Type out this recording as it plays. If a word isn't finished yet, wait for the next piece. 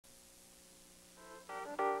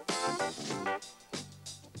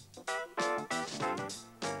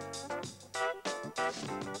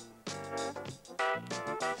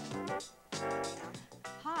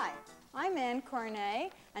Corneille,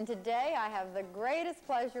 and today I have the greatest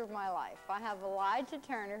pleasure of my life. I have Elijah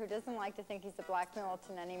Turner, who doesn't like to think he's a black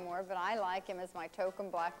militant anymore, but I like him as my token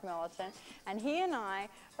black militant, and he and I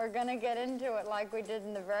are going to get into it like we did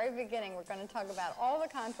in the very beginning. We're going to talk about all the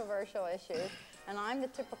controversial issues, and I'm the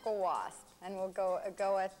typical WASP, and we'll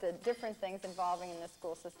go at the different things involving in the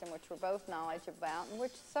school system, which we're both knowledgeable about, and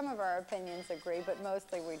which some of our opinions agree, but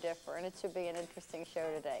mostly we differ, and it should be an interesting show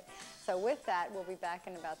today. So with that, we'll be back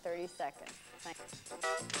in about 30 seconds. Thanks.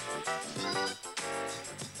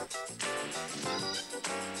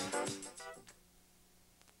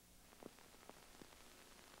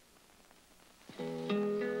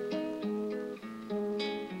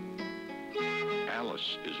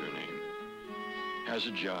 Alice is her name. Has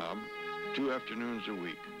a job, 2 afternoons a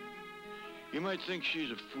week. You might think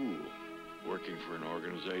she's a fool, working for an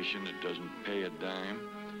organization that doesn't pay a dime,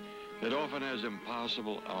 that often has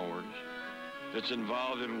impossible hours, that's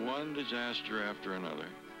involved in one disaster after another,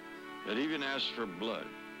 that even asks for blood.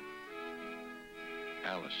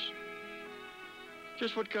 Alice.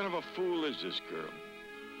 Just what kind of a fool is this girl?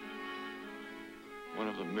 One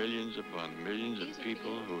of the millions upon millions of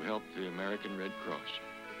people who helped the American Red Cross.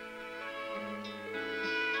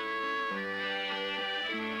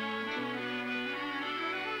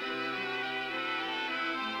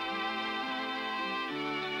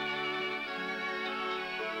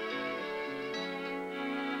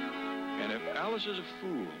 And if Alice is a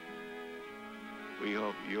fool, we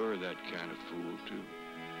hope you're that kind of fool, too.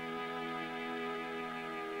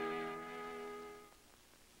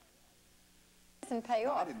 And pay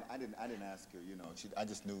off. I didn't ask her, you know, I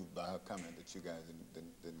just knew by her comment that you guys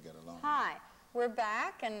didn't get along. Hi, we're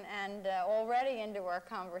back and already into our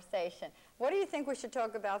conversation. What do you think we should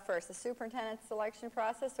talk about first, the superintendent's selection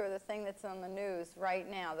process or the thing that's on the news right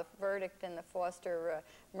now, the verdict in the Foster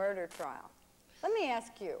murder trial? Let me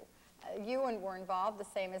ask you. You were involved the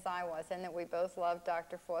same as I was in that we both loved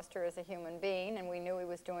Dr. Foster as a human being, and we knew he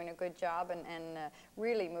was doing a good job and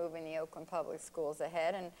really moving the Oakland Public Schools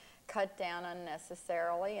ahead and cut down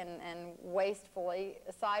unnecessarily and wastefully,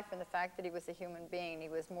 aside from the fact that he was a human being. He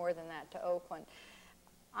was more than that to Oakland.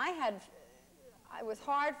 It was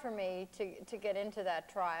hard for me to get into that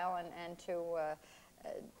trial and to,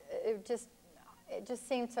 it just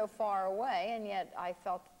seemed so far away, and yet I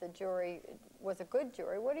felt that the jury was a good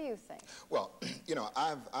jury. What do you think? Well, you know,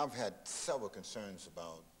 I've had several concerns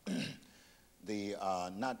about the,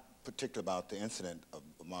 not particularly about the incident of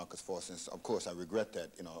Marcus Foster. Of course, I regret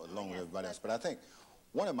that, you know, along with everybody else. But I think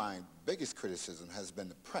one of my biggest criticisms has been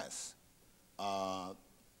the press.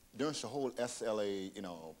 During the whole SLA, you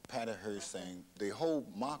know, Patty Hearst thing, the whole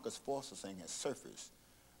Marcus Foster thing has surfaced.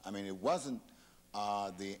 I mean, it wasn't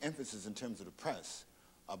the emphasis in terms of the press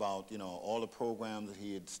about, you know, all the programs that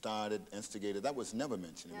he had started, instigated. That was never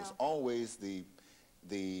mentioned. No. It was always the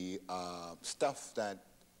stuff that,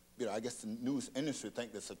 you know, I guess the news industry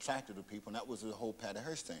think that's attractive to people, and that was the whole Patty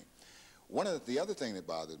Hearst thing. One of the other thing that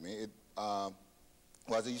bothered me,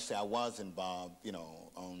 was, as you say, I was involved, you know,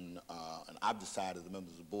 on an opposite side of the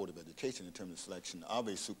members of the Board of Education in terms of selection of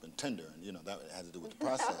a superintendent, and, you know, that had to do with the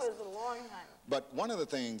process. That was a long time. But one of the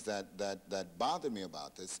things that bothered me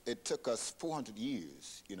about this, it took us 400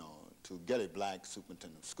 years, you know, to get a black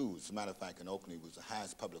superintendent of schools. As a matter of fact, in Oakland, he was the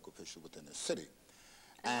highest public official within the city.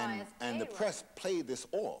 And the press played this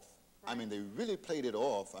off. Right. I mean, they really played it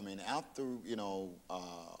off. I mean, after, you know,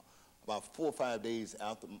 about 4 or 5 days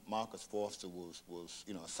after Marcus Foster was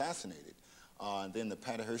you know, assassinated, and then the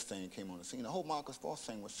Patty Hearst thing came on the scene. The whole Marcus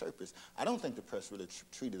Foster thing was surfaced. I don't think the press really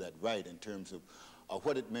treated that right in terms of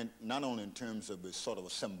what it meant, not only in terms of a sort of a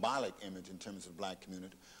symbolic image in terms of the black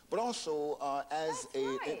community, but also as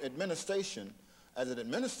an administration, as an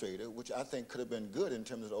administrator, which I think could have been good in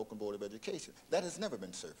terms of the Oakland Board of Education. That has never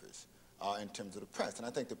been surfaced in terms of the press, and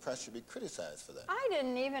I think the press should be criticized for that. I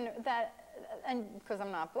didn't even, and because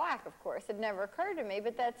I'm not black, of course, it never occurred to me,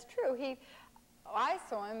 but that's true. I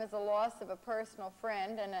saw him as a loss of a personal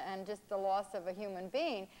friend and just the loss of a human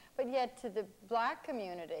being, but yet to the black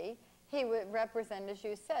community, he would represent, as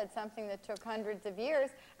you said, something that took hundreds of years,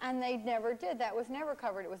 and they never did. That was never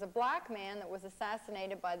covered. It was a black man that was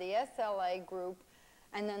assassinated by the SLA group,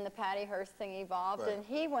 and then the Patty Hearst thing evolved, right. And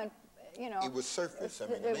he went, you know. It was surfaced. I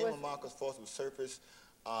mean, the name of Marcus Foster was surfaced.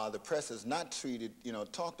 The press has not treated, you know,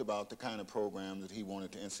 talked about the kind of program that he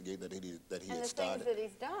wanted to instigate, that he had started. And the things that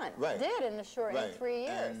he's done. Right. Did in the short, in 3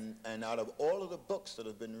 years. And out of all of the books that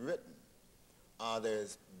have been written,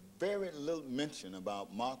 there's very little mention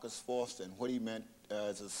about Marcus Foster and what he meant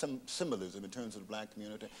as a symbolism in terms of the black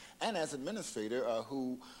community, and as administrator,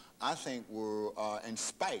 who I think were, in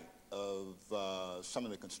spite of some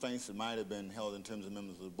of the constraints that might have been held in terms of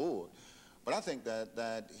members of the board, But I think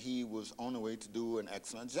that he was on the way to do an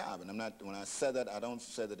excellent job. And I'm not, when I said that, I don't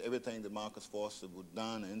say that everything that Marcus Foster would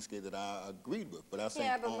done and instigated that I agreed with. But I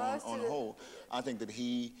think on the whole, I think that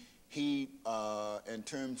he in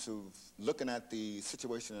terms of looking at the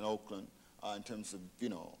situation in Oakland, in terms of, you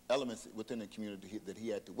know, elements within the community that he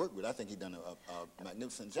had to work with, I think he done a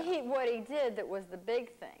magnificent job. What he did that was the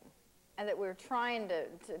big thing, and that we're trying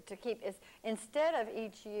to keep, is instead of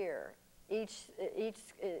each year, each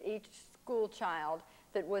school child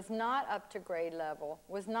that was not up to grade level,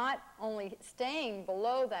 was not only staying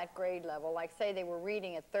below that grade level, like say they were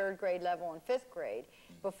reading at 3rd grade level and 5th grade,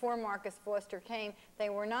 before Marcus Foster came, they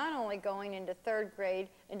were not only going into 5th grade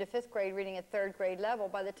reading at 3rd grade level,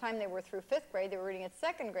 by the time they were through 5th grade, they were reading at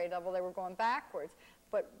 2nd grade level, they were going backwards.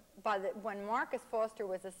 But when Marcus Foster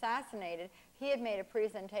was assassinated, he had made a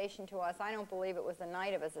presentation to us. I don't believe it was the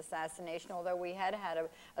night of his assassination, although we had had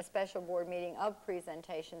a special board meeting of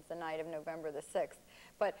presentations the night of November the 6th.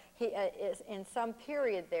 But he, in some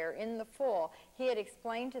period there in the fall, he had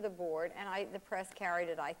explained to the board, and the press carried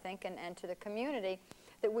it, I think, and to the community,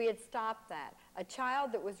 that we had stopped that. A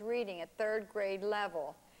child that was reading at 3rd grade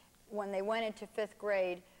level, when they went into 5th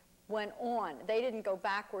grade, went on. They didn't go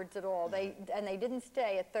backwards at all. And they didn't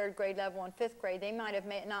stay at 3rd grade level and 5th grade. They might have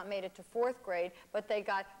not made it to 4th grade, but they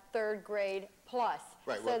got 3rd grade plus.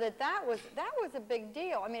 Right, so that was a big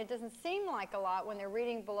deal. I mean, it doesn't seem like a lot when they're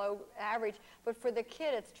reading below average, but for the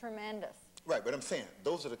kid, it's tremendous. Right, but I'm saying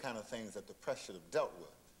those are the kind of things that the press should have dealt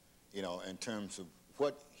with, you know, in terms of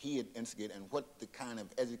what he had instigated and what the kind of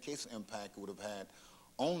educational impact it would have had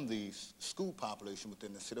on the school population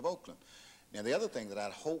within the city of Oakland. Now, the other thing that I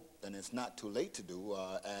hope, and it's not too late to do,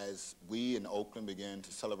 as we in Oakland begin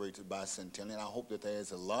to celebrate the bicentennial, I hope that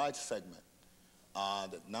there's a large segment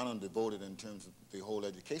that not only devoted in terms of the whole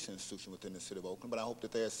education institution within the city of Oakland, but I hope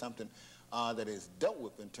that there's something that is dealt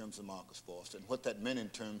with in terms of Marcus Foster and what that meant in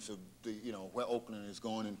terms of the, you know, where Oakland is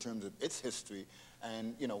going in terms of its history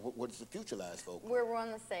and, you know, what does the future lies for Oakland. We're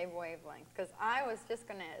on the same wavelength, because I was just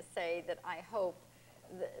going to say that I hope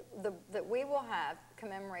that we will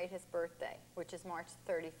commemorate his birthday, which is March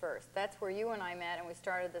 31st. That's where you and I met, and we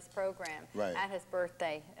started this program at his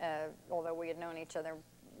birthday, although we had known each other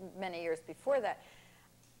many years before that.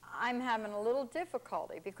 I'm having a little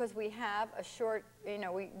difficulty because we have a short, you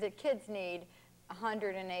know, the kids need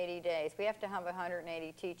 180 days. We have to have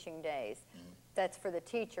 180 teaching days. That's for the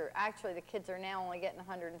teacher. Actually, the kids are now only getting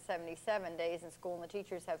 177 days in school, and the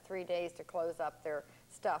teachers have 3 days to close up their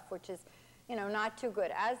stuff, which is, you know, not too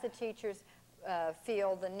good. As the teachers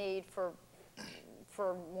feel the need for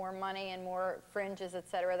more money and more fringes, et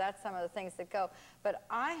cetera, that's some of the things that go. But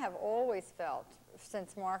I have always felt,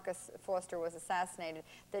 since Marcus Foster was assassinated,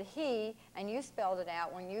 that he, and you spelled it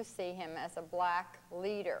out when you see him as a black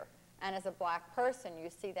leader and as a black person, you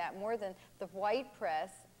see that more than the white press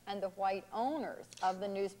and the white owners of the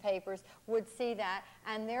newspapers would see that,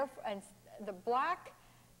 and the black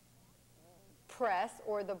press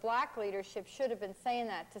or the black leadership should have been saying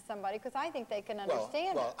that to somebody, because I think they can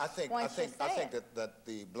understand it. I think that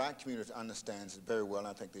the black community understands it very well, and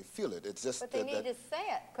I think they feel it. It's just but they need to say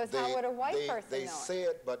it, because how would a white person know it? They say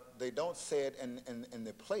it, but they don't say it in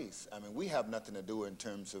the place. I mean, we have nothing to do in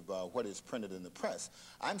terms of what is printed in the press.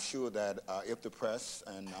 I'm sure that if the press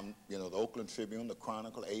and you know, the Oakland Tribune, the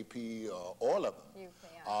Chronicle, AP, all of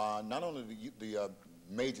them, not only the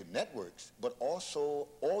major networks, but also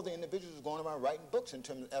all the individuals going around writing books in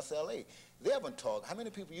terms of SLA. They haven't talked. How many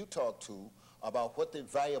people you talk to about what the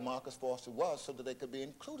value of Marcus Foster was so that they could be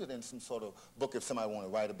included in some sort of book if somebody wanted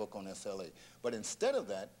to write a book on SLA? But instead of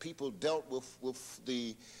that, people dealt with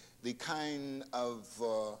the kind of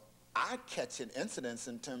eye-catching incidents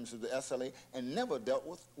in terms of the SLA and never dealt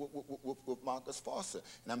with Marcus Foster.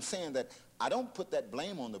 And I'm saying that I don't put that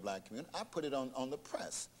blame on the black community. I put it on the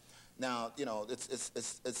press. Now, you know,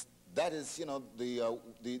 that is, you know,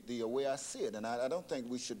 the way I see it, and I don't think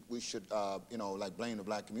we should you know, like blame the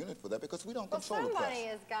black community for that, because we don't control the press. Somebody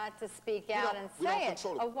has got to speak out and say it.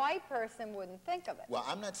 A white person wouldn't think of it. Well,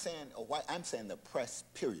 I'm not saying a white. I'm saying the press.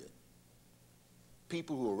 Period.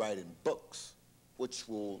 People who are writing books, which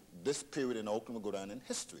will, this period in Oakland will go down in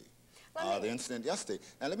history. The incident yesterday.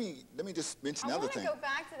 Now let me just mention another thing. I want to go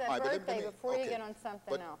back to that birthday before you get on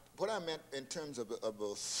something else. What I meant in terms of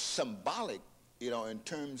a symbolic, you know, in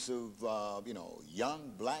terms of you know,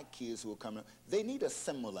 young black kids who are coming up, they need a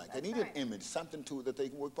symbol like that. They need an image, something to it that they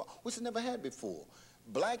can work for, which they never had before.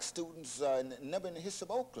 Black students never in the history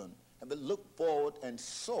of Oakland have been looked forward and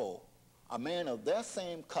saw a man of their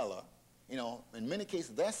same color, you know, in many cases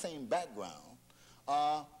their same background,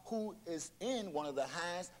 who is in one of the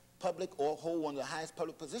highest public or hold one of the highest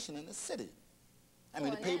public position in the city. I mean,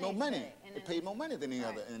 Well, they paid more in money. any city, in They any paid more money than any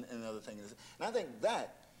Right. other thing. And I think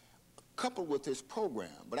that, coupled with this program,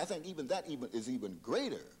 but I think even that is even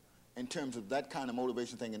greater in terms of that kind of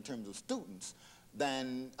motivation thing in terms of students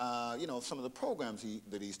than, you know, some of the programs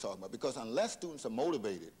that he's talking about. Because unless students are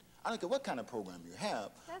motivated, I don't care what kind of program you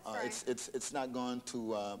have, That's right. it's not going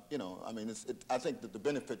to, you know, I mean, I think that the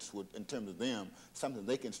benefits would, in terms of them, something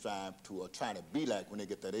they can strive to or try to be like when they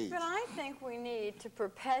get that age. But I think we need to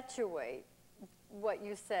perpetuate what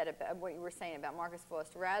you said about what you were saying about Marcus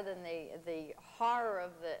Foster, rather than the horror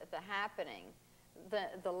of the happening,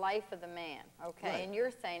 the life of the man, okay? Right. And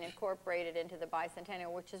you're saying incorporate it into the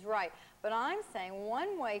bicentennial, which is right. But I'm saying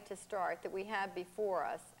one way to start that we have before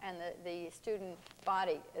us, and the student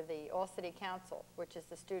body, the All-City Council, which is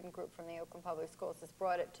the student group from the Oakland Public Schools, has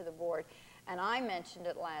brought it to the board. And I mentioned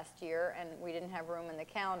it last year, and we didn't have room in the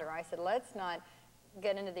calendar. I said, let's not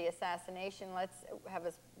get into the assassination, let's have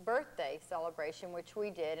a birthday celebration, which we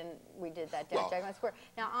did, and we did that down at Jackman Square.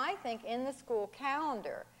 Now, I think in the school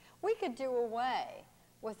calendar, we could do away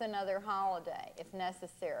with another holiday if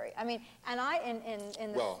necessary. I mean, and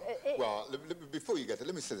before you get there,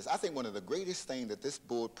 let me say this. I think one of the greatest things that this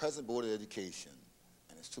board, present Board of Education,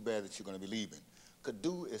 and it's too bad that you're going to be leaving, could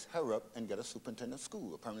do is hurry up and get a superintendent of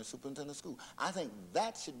school, a permanent superintendent of school. I think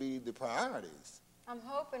that should be the priorities. I'm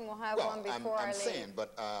hoping we'll have one before I leave. I'm saying,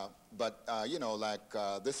 but you know, like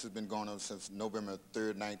this has been going on since November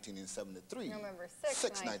 3rd, 1973. November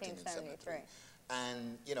 6th, 1973.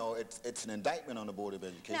 And, you know, it's an indictment on the Board of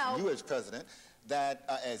Education, Now, you as president, that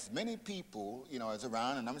as many people, you know, as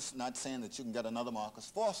around, and I'm just not saying that you can get another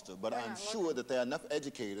Marcus Foster, but I'm sure that there are enough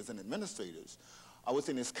educators and administrators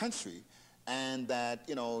within this country, and that,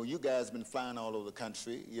 you know, you guys have been flying all over the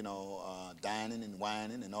country, you know, dining and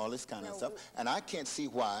whining and all this kind of stuff. And I can't see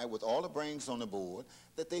why, with all the brains on the board,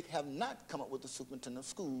 that they have not come up with the superintendent of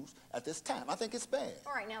schools at this time. I think it's bad.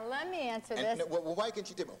 All right, now let me answer And, this. well, why can't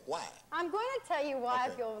you tell me why? I'm going to tell you why,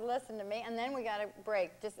 Okay. if you'll listen to me, and then we got to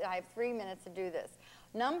break. I have 3 minutes to do this.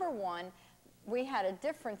 Number one, we had a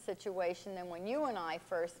different situation than when you and I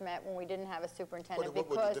first met, when we didn't have a superintendent. What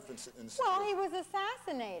was the difference in the well, situation? he was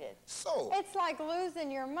assassinated. So? It's like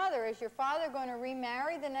losing your mother. Is your father going to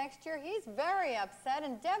remarry the next year? He's very upset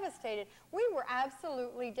and devastated. We were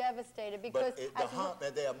absolutely devastated because...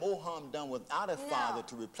 But there are more harm done without a father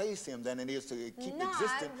to replace him than it is to keep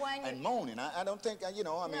existing and moaning. I don't think, you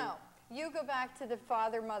know, I mean... No. You go back to the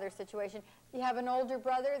father-mother situation. You have an older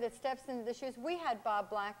brother that steps into the shoes. We had Bob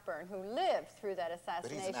Blackburn, who lived through that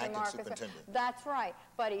assassination. But he's an acting superintendent. That's right.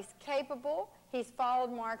 But he's capable. He's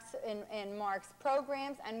followed Mark's in Mark's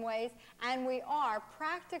programs and ways, and we are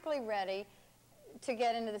practically ready to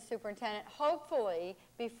get into the superintendent, hopefully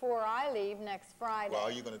before I leave next Friday. Well,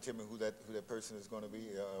 are you going to tell me who that person is going to be?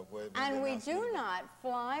 And we do not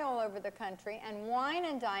fly all over the country and wine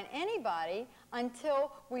and dine anybody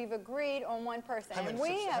until we've agreed on one person. How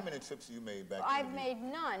many trips have you made back? I've made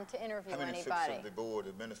none to interview anybody. How many trips have the board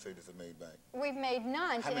administrators have made back? We've made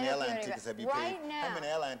none to interview anybody. How many airline tickets have you paid? Right now. How many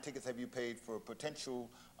airline tickets have you paid for a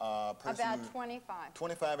potential person? About 25.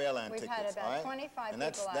 25 airline tickets. We've had about 25 and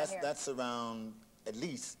people out here. That's around at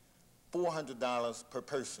least $400 per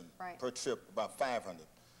person per trip, about $500.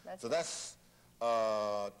 So that's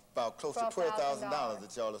about close to $12,000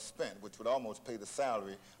 that y'all have spent, which would almost pay the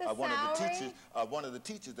salary of one of the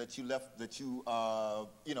teachers that you left, that you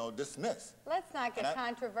you know, dismissed. Let's not get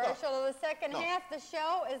controversial. The second half of the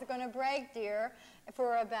show is going to break, dear,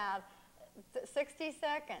 for about 60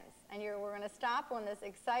 seconds. And we're going to stop on this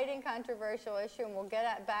exciting, controversial issue, and we'll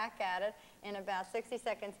get back at it in about 60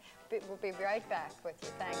 seconds. We'll be right back with you.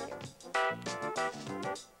 Thank you.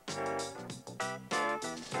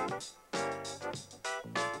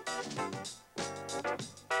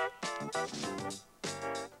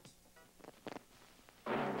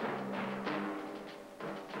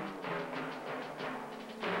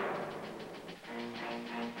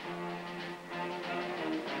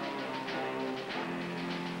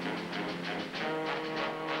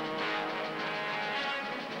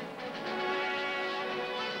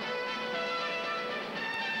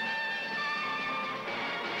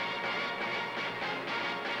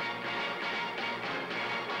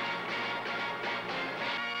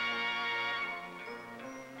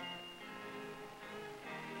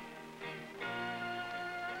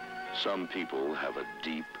 Some people have a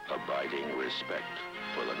deep, abiding respect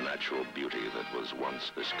for the natural beauty that was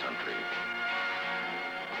once this country.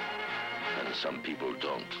 And some people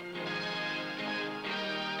don't.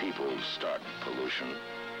 People start pollution.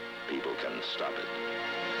 People can stop it.